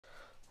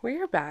We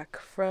are back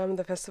from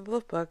the Festival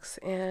of Books,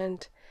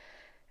 and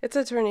it's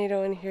a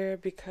tornado in here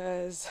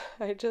because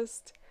I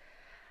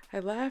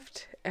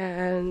left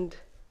and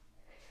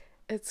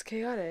it's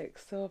chaotic.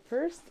 So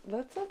first,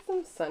 let's let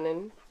some sun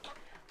in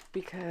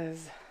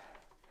because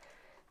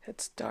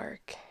it's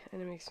dark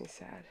and it makes me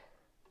sad.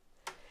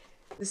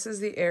 This is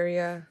the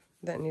area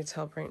that needs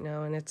help right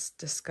now, and it's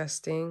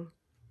disgusting.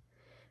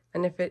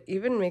 And if it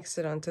even makes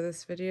it onto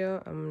this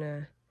video, I'm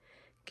gonna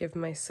give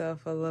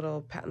myself a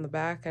little pat on the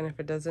back, and if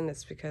it doesn't,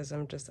 it's because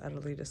I'm just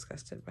utterly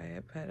disgusted by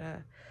it.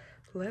 But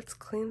let's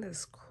clean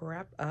this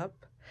crap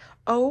up.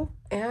 Oh,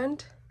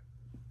 and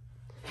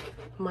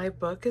my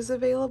book is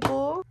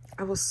available.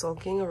 I was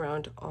sulking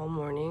around all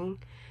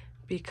morning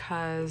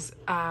because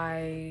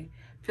I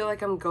feel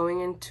like I'm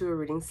going into a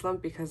reading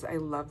slump because I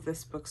love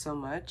this book so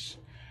much.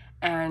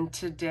 And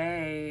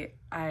today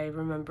I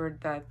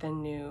remembered that the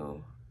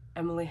new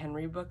Emily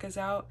Henry book is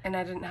out, and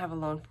I didn't have a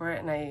loan for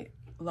it, and I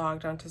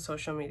logged onto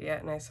social media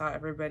and I saw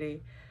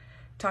everybody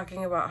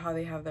talking about how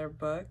they have their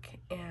book,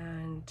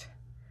 and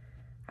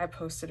I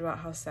posted about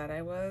how sad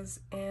I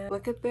was. And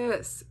look at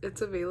this, it's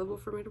available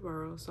for me to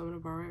borrow, so I'm gonna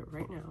borrow it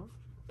right now.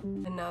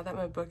 And now that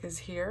my book is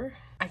here,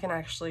 I can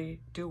actually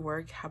do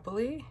work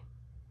happily.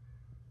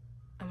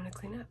 I'm gonna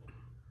clean up.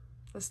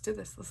 Let's do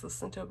this. Let's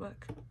listen to a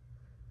book.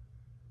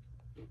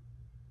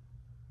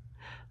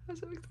 I'm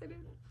so excited.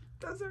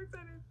 I'm so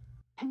excited.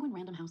 Penguin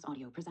Random House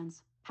Audio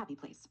presents Happy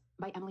Place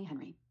by Emily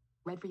Henry.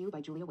 Read for you by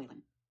Julia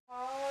Whalen.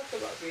 Talk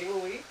about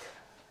being weak.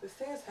 This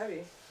thing is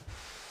heavy.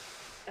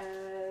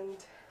 And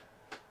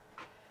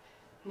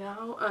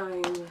now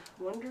I'm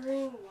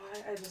wondering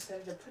why I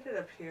decided to put it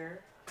up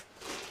here.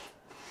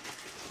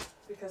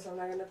 Because I'm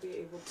not going to be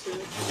able to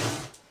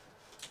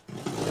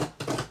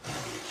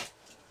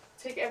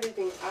take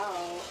everything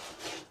out.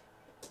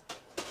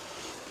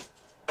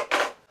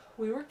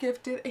 We were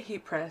gifted a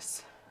heat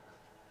press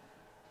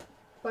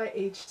by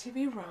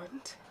HTV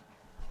Runt,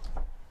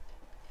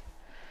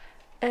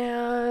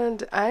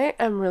 and I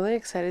am really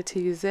excited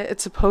to use it.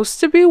 It's supposed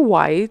to be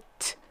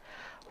white.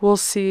 We'll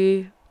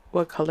see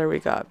what color we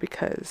got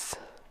because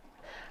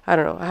I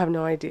don't know, I have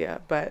no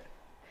idea. But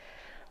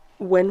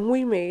when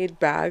we made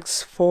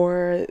bags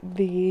for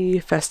the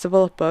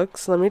Festival of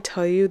Books, let me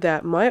tell you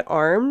that my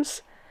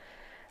arms,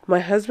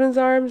 my husband's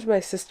arms, my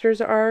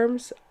sister's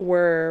arms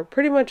were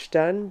pretty much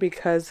done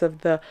because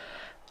of the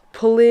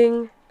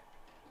pulling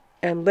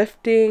and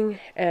lifting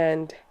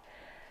and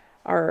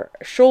our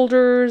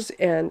shoulders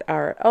and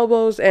our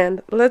elbows,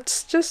 and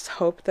let's just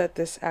hope that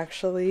this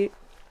actually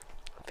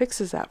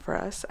fixes that for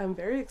us. I'm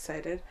very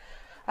excited.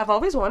 I've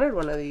always wanted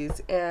one of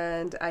these,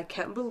 and I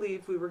can't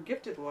believe we were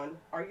gifted one.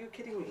 Are you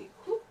kidding me?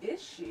 Who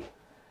is she?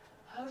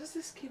 How does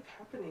this keep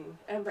happening?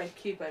 And by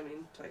keep, I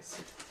mean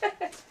twice.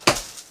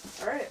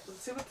 Alright, let's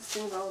see what this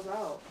thing's all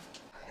about.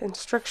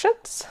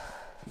 Instructions.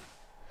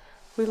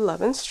 We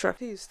love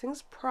instructions. Use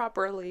things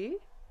properly.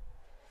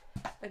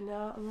 And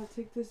now I'm going to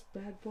take this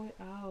bad boy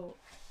out.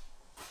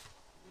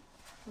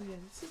 Oh yeah,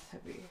 this is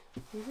heavy.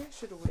 Maybe I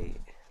should wait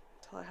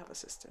until I have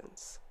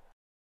assistance.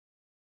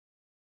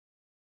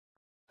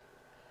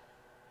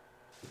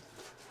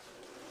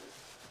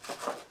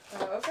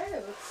 Okay,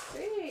 let's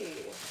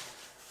see.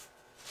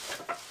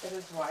 It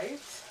is white,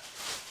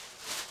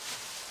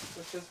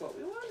 which is what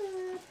we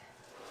wanted.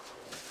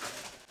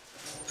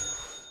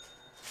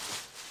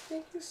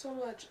 Thank you so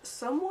much.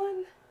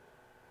 Someone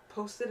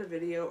posted a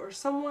video, or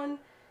someone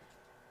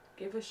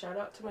gave a shout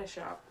out to my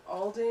shop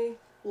all day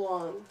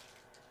long.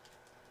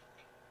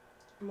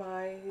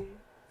 My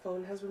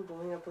phone has been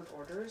blowing up with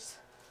orders.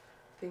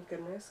 Thank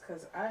goodness,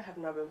 because I have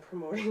not been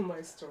promoting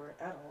my store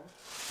at all.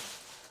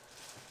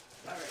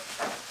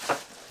 Alright.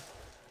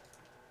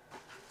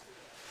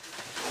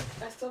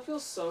 I still feel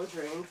so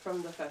drained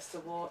from the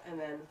festival, and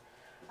then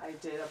I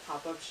did a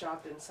pop-up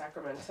shop in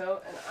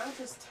Sacramento, and I'm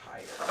just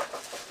tired.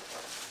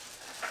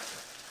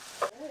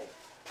 Alright.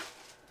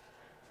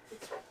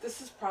 This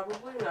is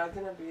probably not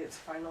going to be its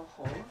final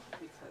home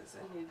because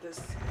I need this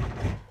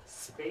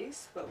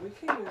space, but we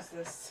can use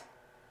this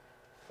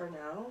for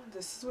now.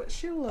 This is what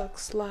she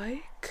looks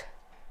like.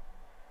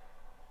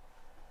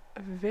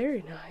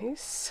 Very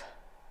nice.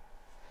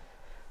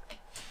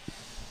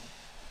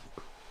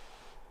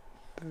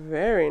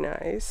 Very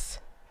nice.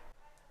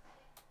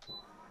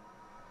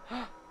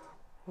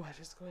 What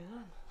is going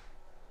on?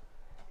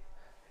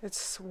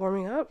 It's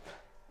warming up.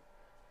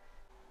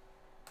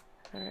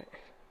 Alright.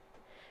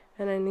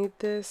 And I need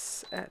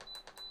this at...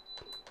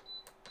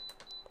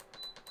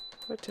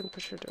 What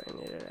temperature do I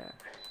need it at?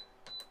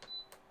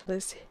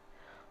 This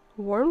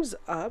warms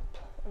up.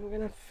 I'm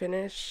gonna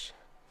finish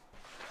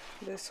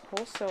this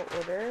wholesale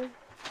order.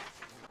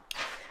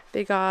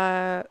 They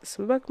got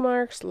some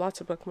bookmarks, lots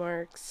of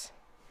bookmarks,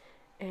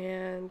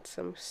 and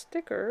some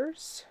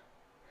stickers.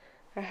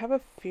 I have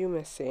a few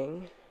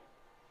missing,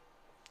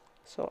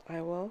 so I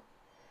will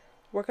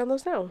work on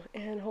those now,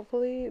 and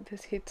hopefully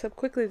this heats up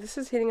quickly. This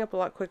is heating up a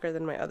lot quicker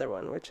than my other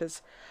one, which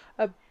is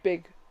a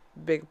big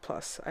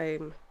plus.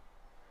 I'm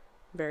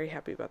very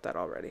happy about that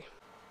already.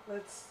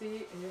 Let's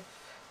see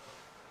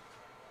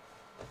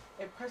if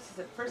it presses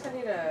it. First I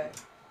need to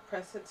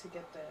press it to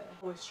get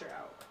the moisture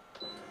out.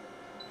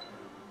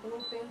 Oh,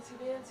 fancy,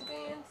 fancy,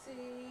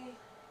 fancy.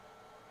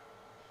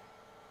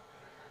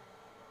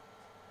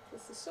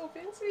 This is so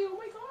fancy, oh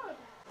my god.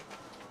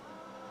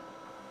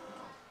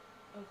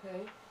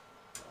 Okay.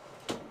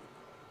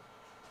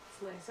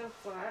 It's nice and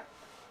flat.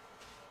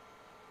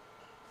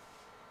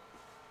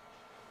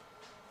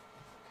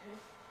 Okay.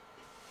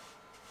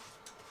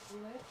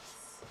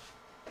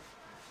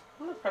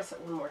 I'm gonna press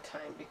it one more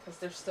time because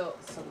there's still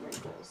some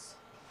wrinkles.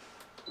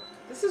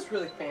 This is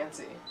really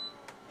fancy.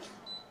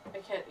 I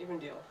can't even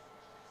deal.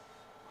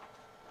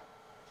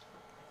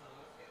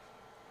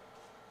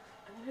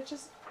 And then it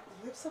just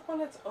lifts up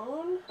on its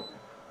own.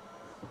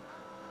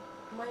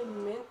 My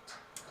mint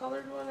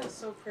colored one is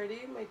so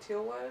pretty. My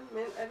teal one,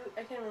 mint.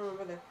 I can't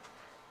remember the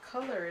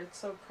color. It's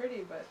so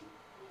pretty, but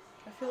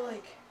I feel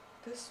like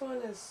this one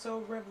is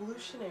so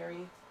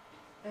revolutionary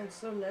and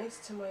so nice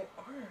to my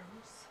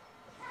arms.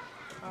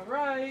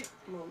 Alright,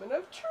 moment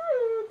of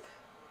truth.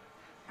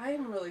 I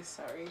am really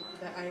sorry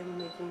that I am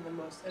making the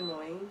most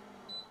annoying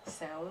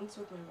sounds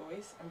with my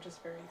voice. I'm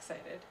just very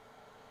excited.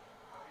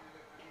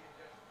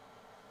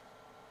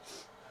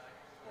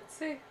 Let's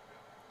see.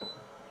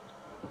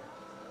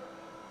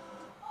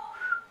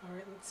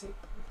 Alright, let's see.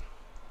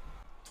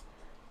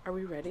 Are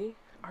we ready?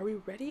 Are we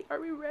ready? Are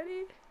we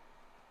ready?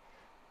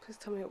 Please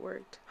tell me it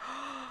worked.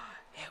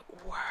 It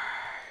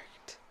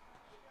worked.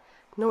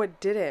 No, it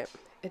didn't.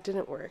 It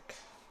didn't work.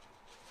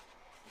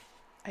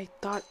 I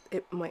thought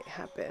it might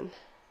happen.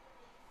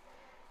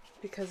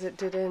 Because it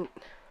didn't.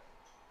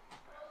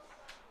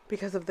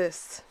 Because of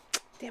this.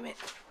 Damn it.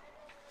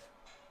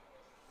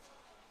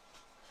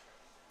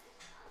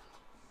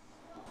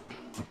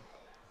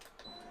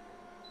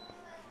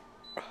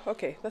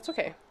 Okay, that's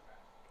okay.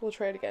 We'll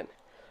try it again.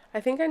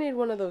 I think I need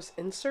one of those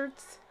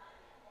inserts.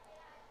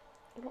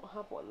 I don't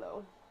have one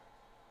though.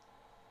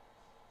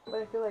 But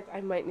I feel like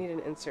I might need an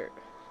insert.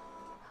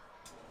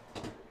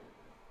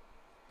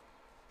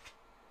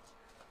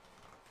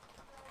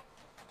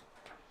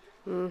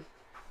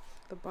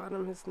 The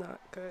bottom is not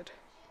good.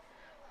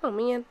 Oh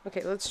man.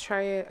 Okay, let's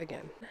try it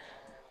again.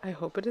 I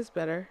hope it is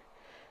better.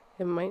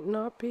 It might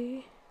not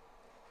be.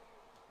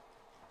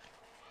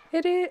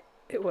 It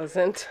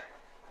wasn't.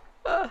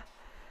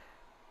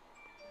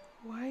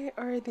 Why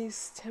are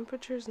these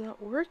temperatures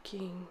not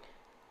working?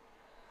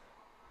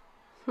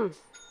 I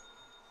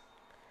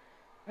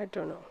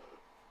don't know.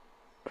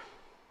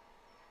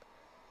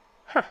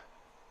 Huh.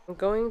 I'm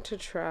going to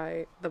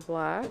try the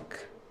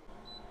black.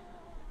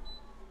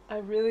 I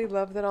really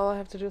love that all I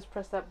have to do is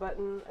press that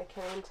button. I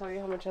can't even tell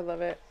you how much I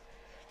love it.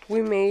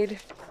 We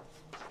made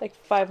like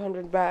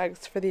 500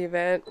 bags for the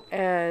event,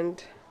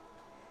 and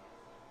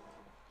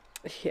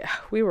yeah,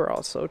 we were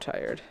all so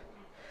tired.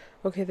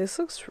 Okay, this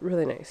looks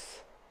really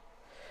nice.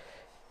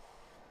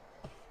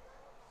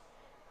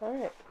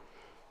 Alright.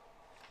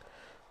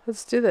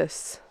 Let's do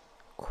this.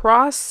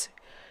 Cross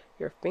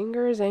your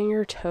fingers and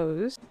your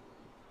toes.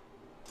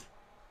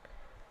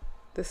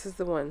 This is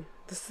the one.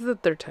 This is the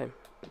third time.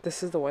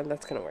 This is the one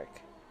that's gonna work.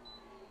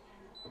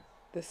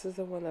 This is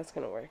the one that's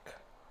gonna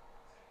work.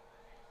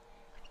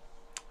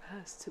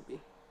 Has to be.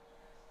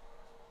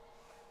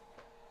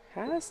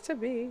 Has to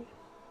be.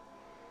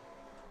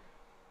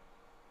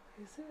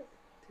 Is it?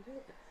 Did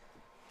it?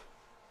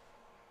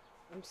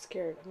 I'm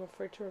scared. I'm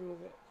afraid to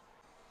remove it.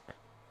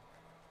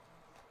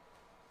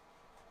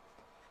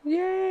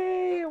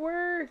 Yay! It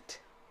worked!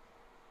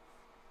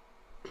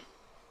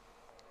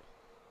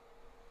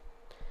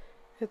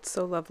 It's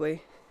so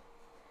lovely.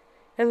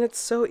 And it's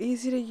so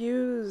easy to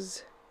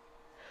use.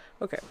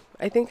 Okay,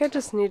 I think I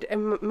just need, it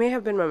may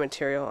have been my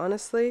material,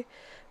 honestly,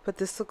 but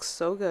this looks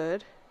so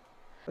good.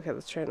 Okay,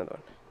 let's try another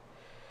one.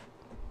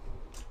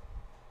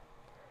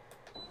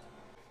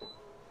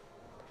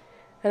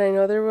 And I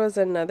know there was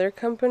another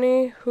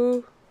company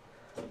who,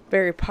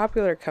 very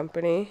popular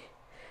company,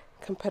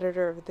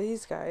 competitor of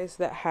these guys,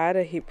 that had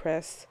a heat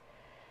press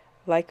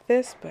like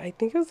this, but I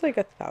think it was like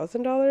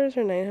 $1,000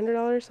 or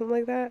 $900, something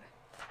like that.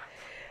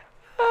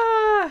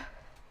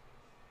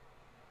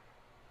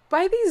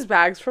 Buy these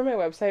bags from my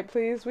website,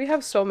 please. We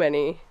have so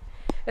many.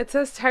 It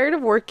says, tired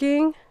of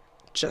working,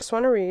 just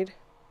want to read.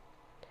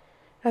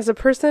 As a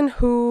person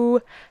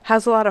who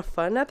has a lot of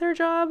fun at their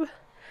job,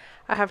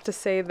 I have to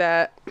say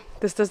that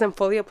this doesn't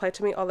fully apply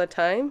to me all the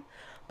time,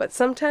 but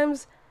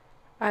sometimes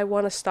I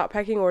want to stop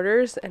packing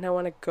orders and I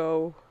want to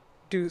go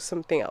do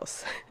something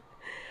else.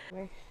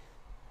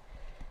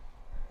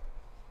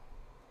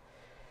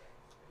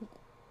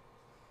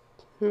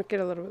 Make it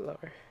a little bit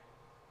lower.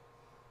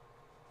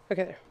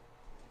 Okay, there.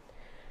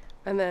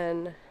 And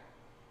then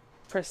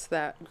press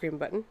that green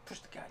button.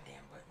 Push the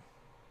goddamn button.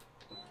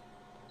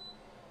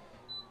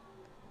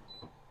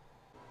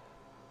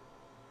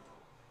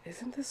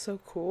 Isn't this so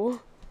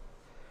cool?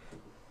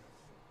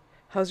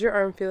 How's your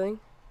arm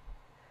feeling?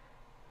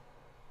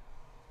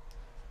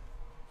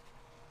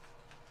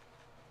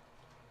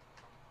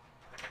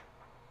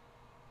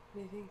 What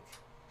do you think?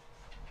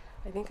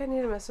 I think I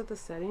need to mess with the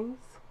settings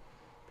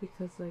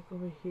because like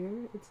over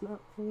here it's not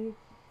fully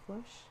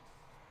flush.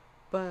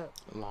 but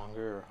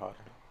Longer or hotter?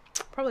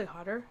 probably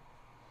hotter.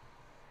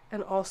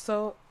 And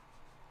also,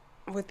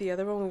 with the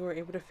other one, we were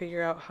able to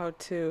figure out how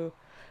to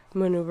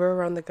maneuver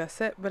around the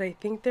gusset. But I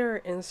think there are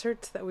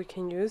inserts that we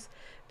can use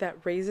that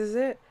raises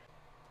it.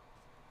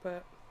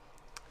 But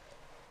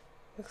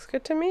looks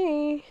good to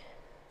me.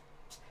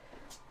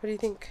 What do you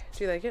think?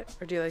 Do you like it?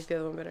 Or do you like the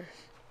other one better?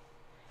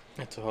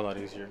 It's a whole lot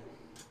easier.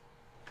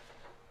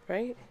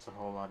 Right? It's a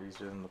whole lot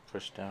easier than the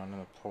push down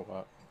and the pull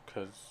up,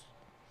 because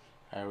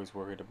I always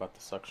worried about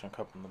the suction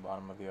cup on the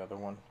bottom of the other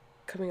one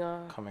Coming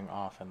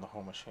off. and the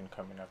whole machine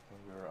coming up when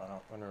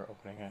we were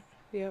opening it.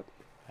 Yep.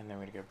 And then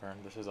we'd get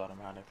burned. This is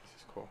automatic. This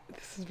is cool.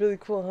 This is really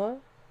cool,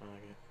 huh? I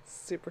like it.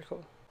 Super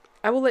cool.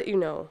 I will let you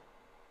know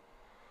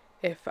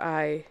if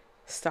I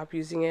stop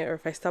using it or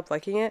if I stop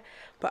liking it,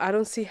 but I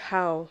don't see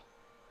how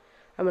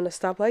I'm gonna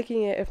stop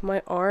liking it if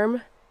my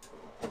arm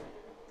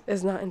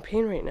is not in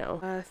pain right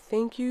now.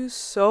 Thank you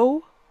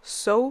so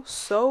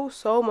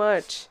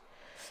much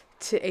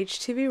to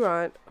HTV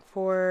Ront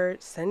for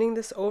sending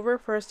this over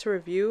for us to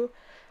review.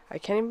 I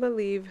can't even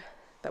believe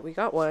that we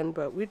got one,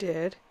 but we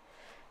did.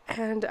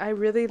 And I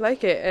really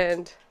like it.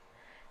 And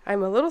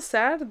I'm a little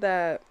sad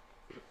that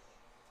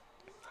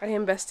I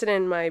invested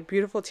in my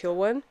beautiful teal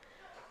one,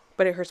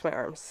 but it hurts my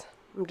arms.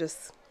 I'm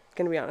just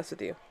gonna be honest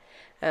with you.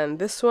 And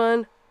this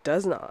one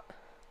does not.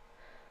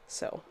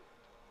 So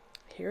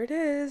here it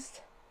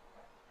is.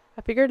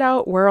 I figured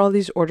out where all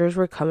these orders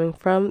were coming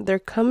from. They're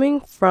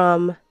coming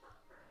from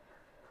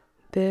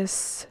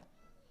this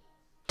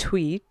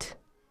tweet.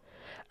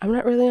 I'm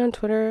not really on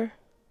Twitter.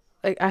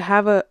 Like, I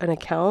have an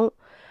account,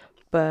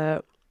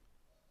 but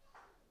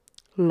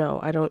no,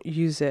 I don't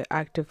use it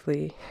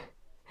actively.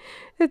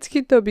 It's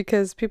cute though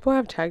because people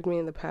have tagged me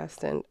in the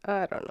past and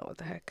I don't know what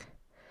the heck.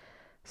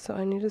 So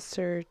I need to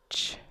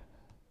search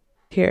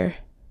here.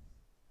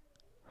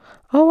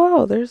 Oh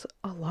wow, there's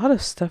a lot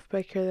of stuff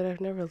back here that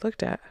I've never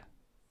looked at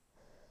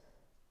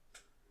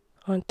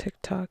on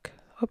TikTok.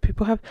 Oh,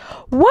 people have...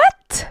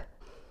 What?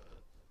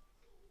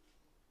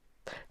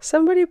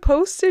 Somebody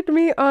posted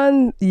me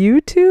on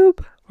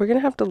YouTube? We're gonna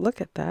have to look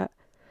at that.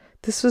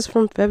 This was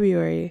from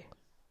February.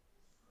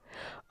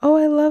 Oh,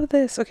 I love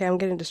this. Okay, I'm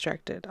getting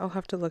distracted. I'll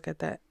have to look at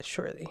that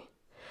shortly.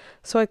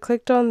 So I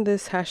clicked on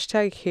this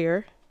hashtag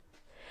here,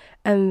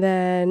 and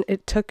then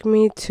it took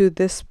me to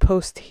this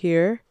post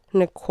here,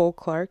 Nicole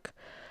Clark.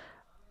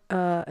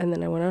 And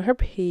then I went on her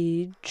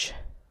page.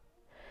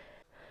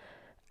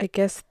 I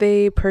guess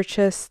they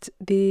purchased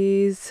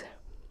these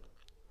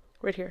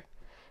right here.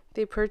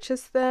 They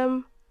purchased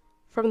them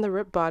from the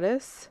Rip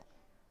Bodice.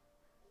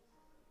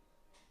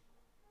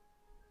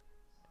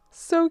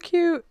 So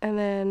cute. And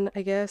then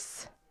I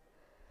guess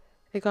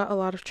it got a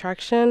lot of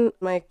traction.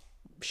 My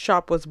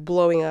shop was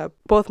blowing up,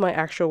 both my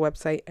actual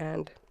website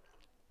and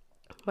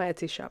my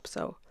Etsy shop.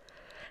 So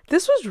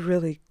this was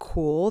really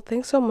cool.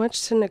 Thanks so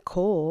much to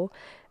Nicole.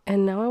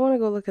 And now I want to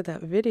go look at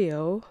that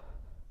video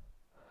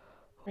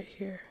right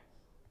here.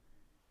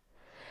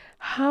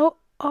 How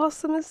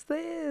awesome is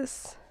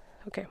this?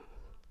 Okay,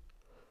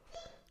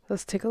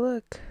 let's take a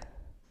look.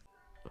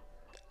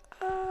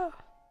 Ah.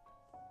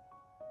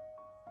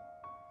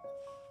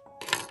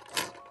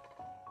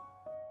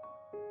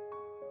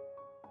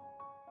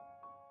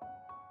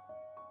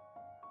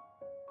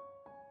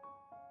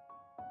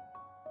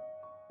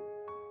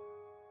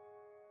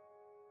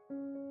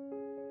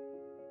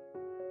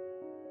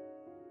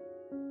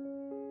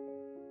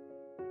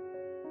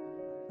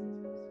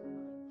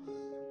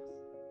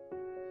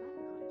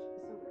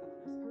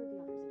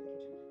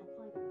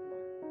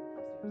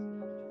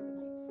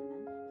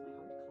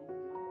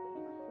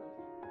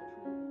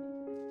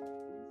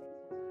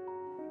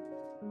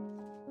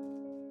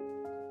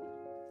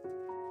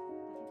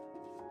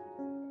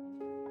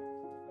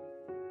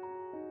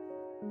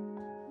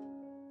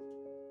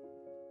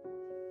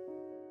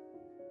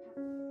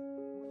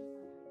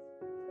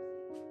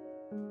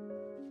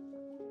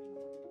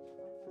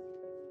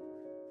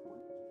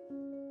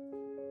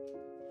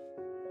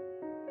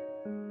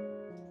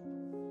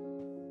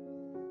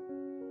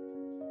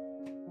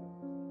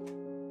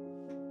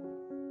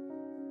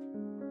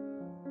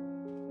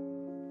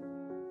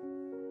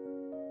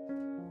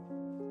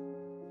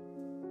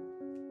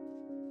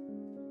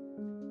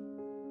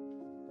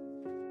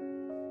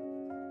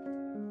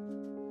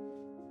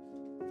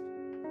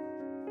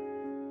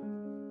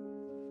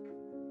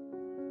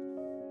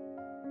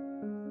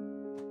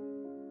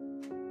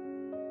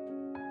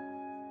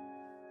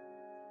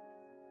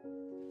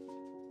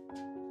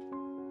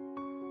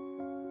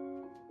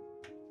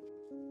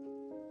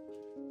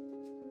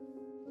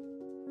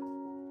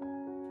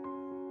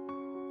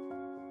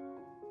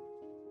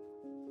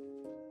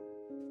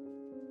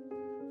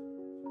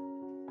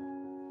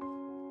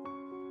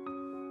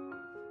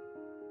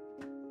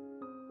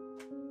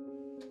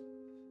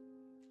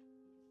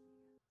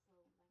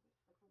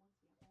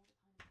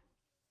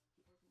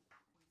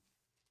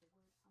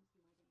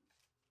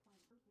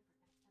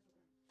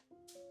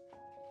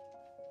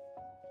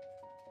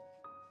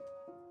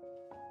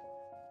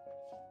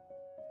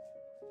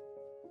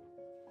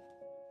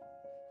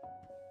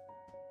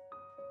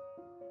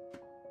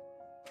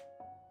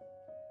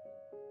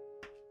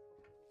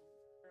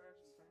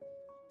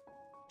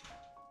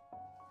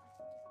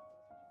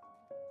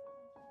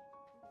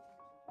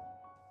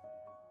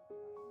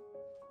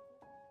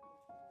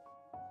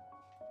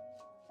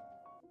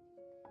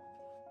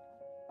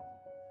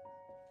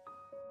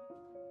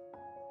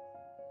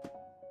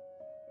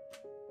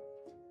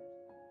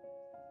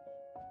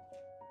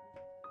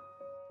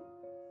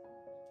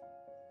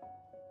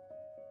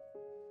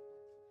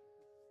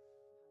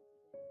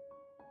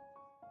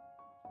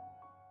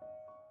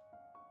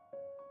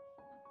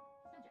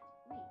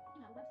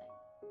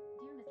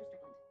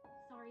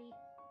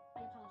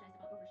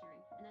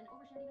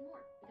 passionate even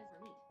more because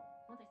we're neat.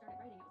 Once I started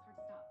writing, it was hard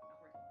to stop.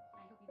 Awkward.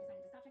 I hope you've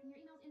decided to stop checking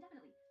your emails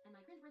indefinitely. And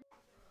my cringe.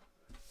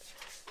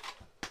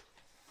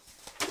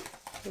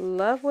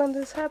 Love when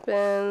this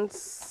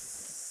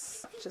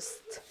happens.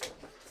 Just,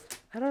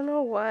 I don't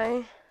know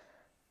why.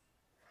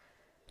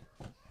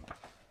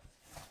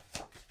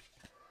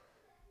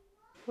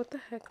 What the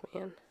heck,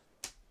 man?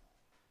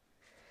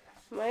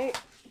 My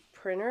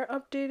printer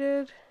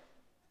updated,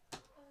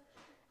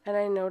 and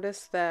I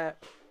noticed that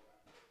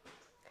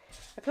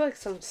I feel like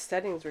some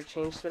settings were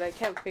changed, but I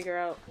can't figure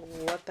out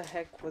what the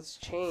heck was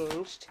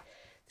changed.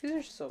 These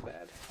are so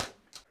bad.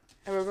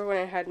 I remember when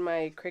I had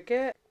my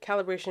Cricut,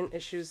 calibration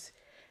issues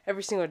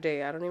every single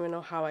day. I don't even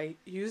know how I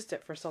used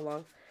it for so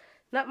long.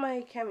 Not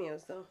my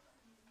cameos, though.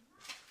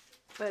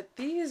 But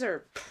these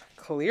are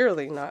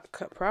clearly not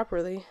cut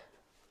properly.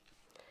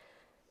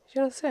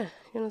 Yo no sé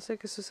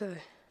qué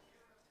sucede.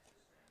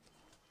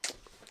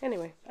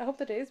 Anyway, I hope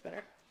the day is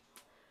better.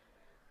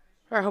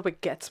 Or I hope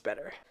it gets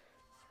better.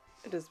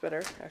 It is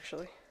better,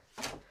 actually.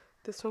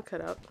 This one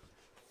cut out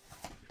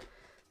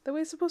the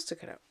way it's supposed to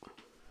cut out.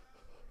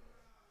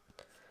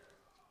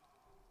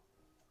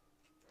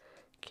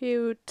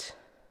 Cute.